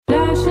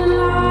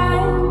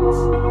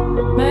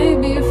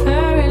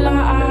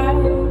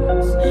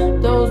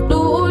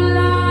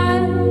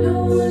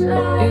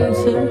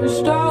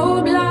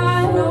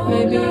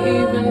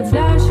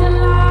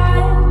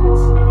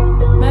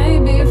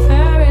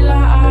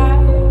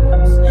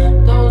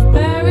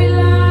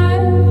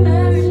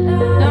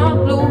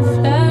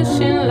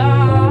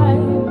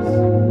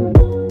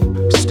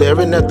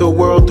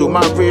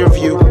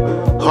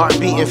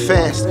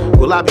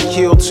Will I be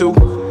killed too?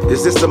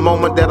 Is this the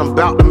moment that I'm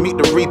about to meet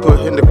the reaper?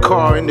 In the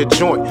car, in the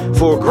joint,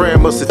 for a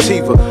gram of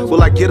sativa?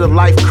 Will I get a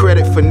life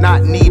credit for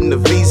not needing a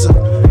visa?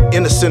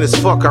 Innocent as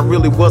fuck, I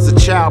really was a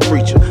child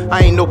preacher.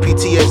 I ain't no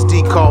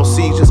PTSD called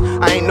seizures.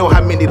 I ain't know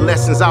how many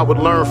lessons I would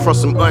learn from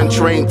some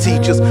untrained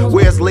teachers.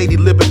 Where's Lady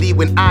Liberty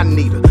when I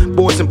need her?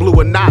 Boys in blue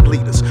are not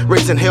leaders,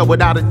 raising hell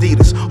without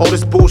Adidas. All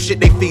this bullshit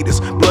they feed us,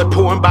 blood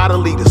pouring by the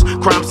liters.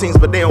 Crime scenes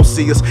but they don't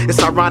see us.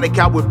 It's ironic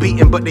how we're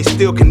beaten but they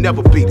still can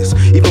never beat us.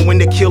 Even when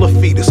they kill a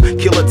fetus,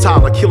 kill a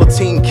toddler, kill a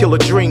teen, kill a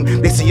dream,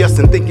 they see us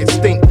and think it's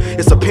stink.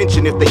 It's a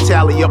pension if they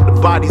tally up the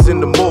bodies in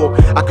the morgue.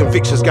 Our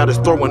convictions got us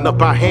throwing up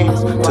our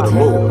hands to the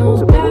Lord.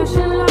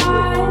 Flashing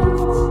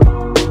lights,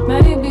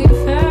 maybe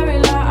fairy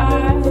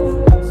lights,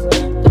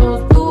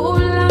 those blue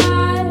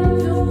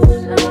lights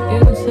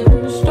into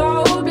the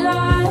strobe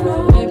light,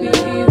 maybe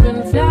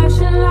even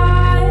flashing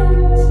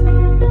lights,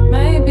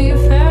 maybe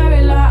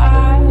fairy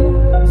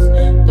lights,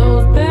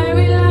 those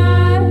berry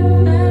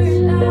lights,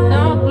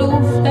 now blue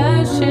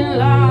flashing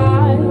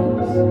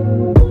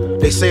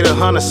lights. They say the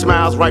hunter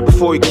smiles right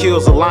before he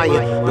kills a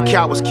lion, but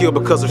cowards kill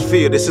because of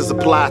fear. This is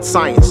applied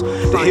science.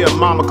 To hear a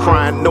mama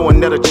crying, knowing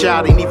that a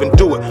child ain't even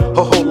do it, her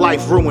whole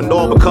life ruined,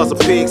 all because of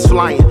pigs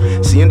flying.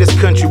 See, in this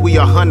country we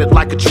are hunted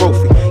like a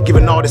trophy,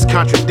 given all this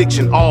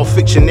contradiction, all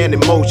fiction and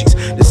emojis.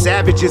 The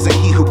savage isn't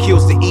he who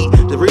kills to eat.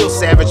 The real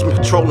savage been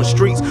patrolling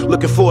streets,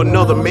 looking for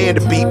another man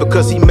to beat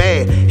because he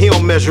mad. He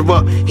don't measure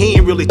up, he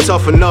ain't really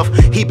tough enough.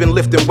 He been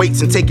lifting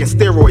weights and taking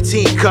steroids,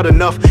 he ain't cut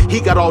enough.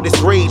 He got all this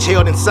rage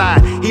held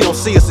inside. He don't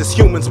see us as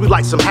humans, we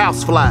like some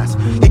house flies.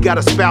 He got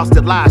a spouse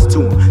that lies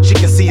to him. She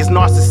can see his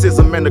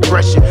narcissism and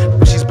aggression,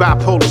 but she's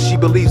bipolar, she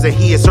believes that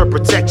he is her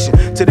protection.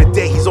 To the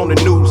day he's on the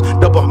news,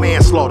 double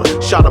manslaughter.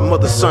 Shot a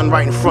mother's son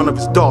right in front of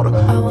his daughter.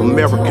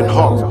 American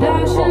horror.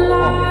 Flashing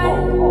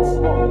lights,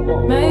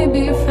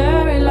 maybe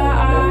fairy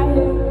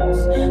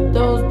lights,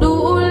 those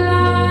blue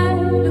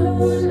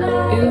lights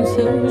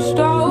into the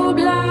strobe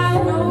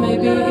light,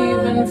 maybe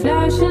even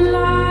flashing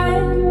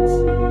lights,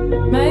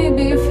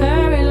 maybe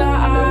fairy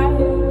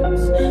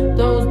lights,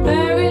 those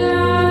berry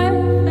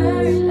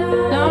lights,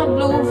 now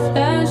blue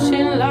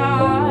flashing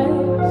lights.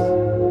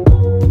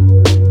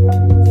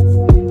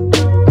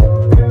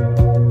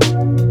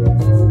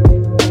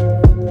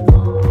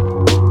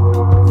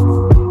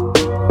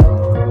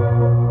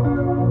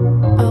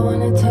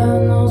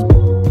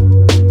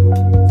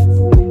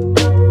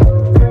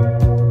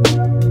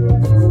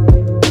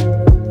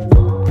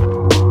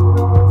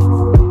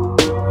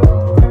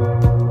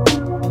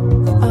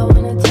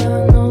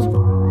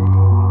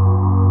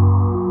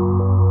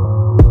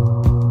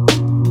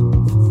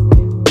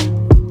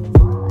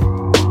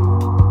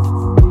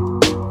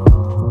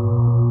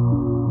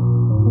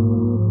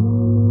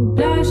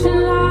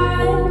 Flashing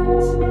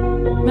lights,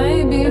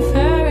 maybe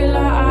fairy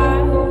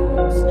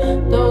lights,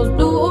 those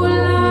blue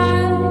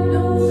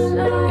lights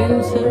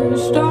into the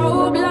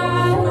strobe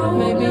light,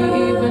 maybe